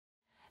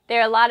There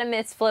are a lot of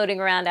myths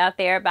floating around out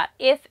there about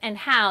if and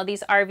how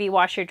these RV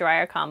washer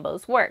dryer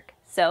combos work.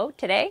 So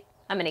today,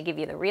 I'm going to give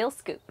you the real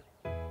scoop.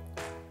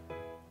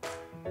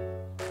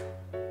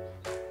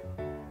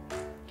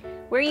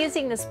 We're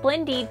using the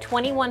Splendide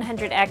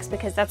 2100X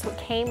because that's what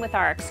came with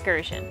our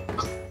Excursion.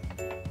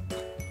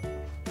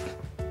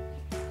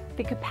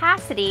 The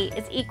capacity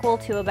is equal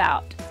to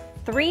about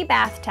 3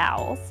 bath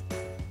towels,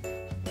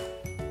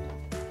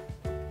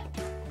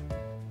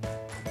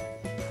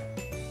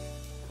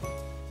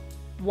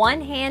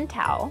 one hand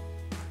towel,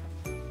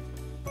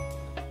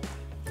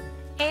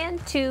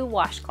 and 2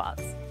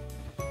 washcloths.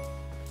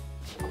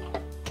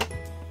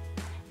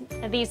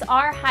 Now, these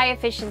are high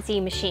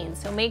efficiency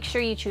machines, so make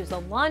sure you choose a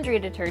laundry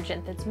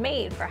detergent that's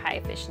made for high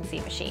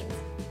efficiency machines.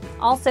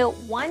 Also,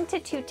 1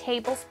 to 2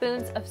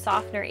 tablespoons of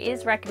softener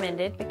is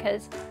recommended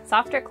because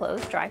softer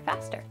clothes dry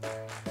faster.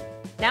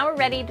 Now we're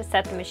ready to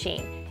set the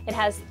machine. It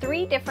has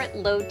 3 different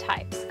load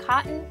types: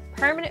 cotton,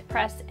 permanent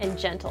press, and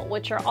gentle,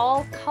 which are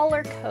all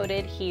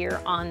color-coded here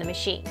on the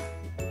machine.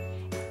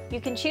 You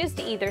can choose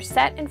to either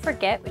set and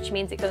forget, which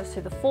means it goes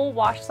through the full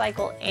wash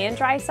cycle and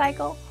dry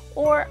cycle,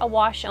 or a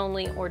wash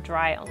only or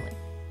dry only.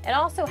 It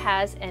also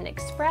has an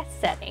express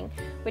setting,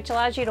 which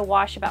allows you to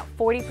wash about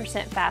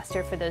 40%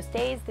 faster for those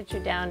days that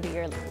you're down to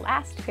your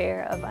last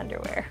pair of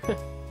underwear.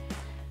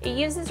 It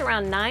uses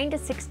around 9 to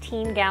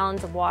 16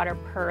 gallons of water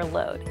per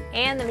load,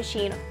 and the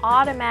machine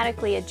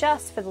automatically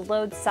adjusts for the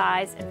load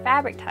size and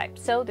fabric type,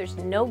 so there's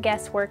no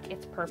guesswork,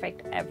 it's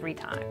perfect every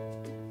time.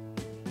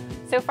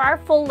 So for our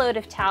full load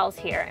of towels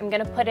here, I'm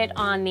going to put it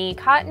on the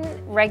cotton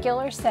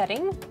regular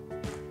setting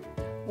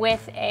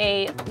with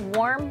a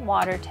warm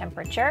water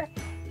temperature,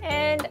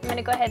 and I'm going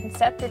to go ahead and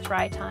set the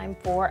dry time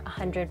for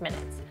 100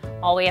 minutes.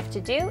 All we have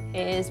to do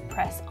is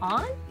press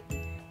on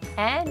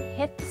and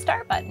hit the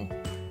start button.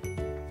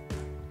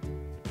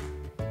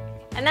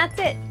 And that's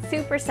it,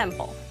 super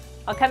simple.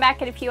 I'll come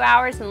back in a few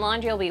hours and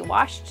laundry will be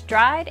washed,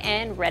 dried,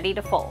 and ready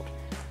to fold.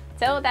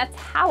 So that's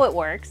how it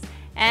works.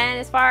 And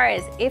as far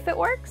as if it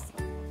works,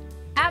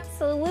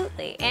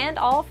 absolutely, and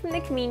all from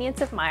the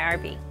convenience of my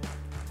RV.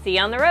 See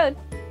you on the road.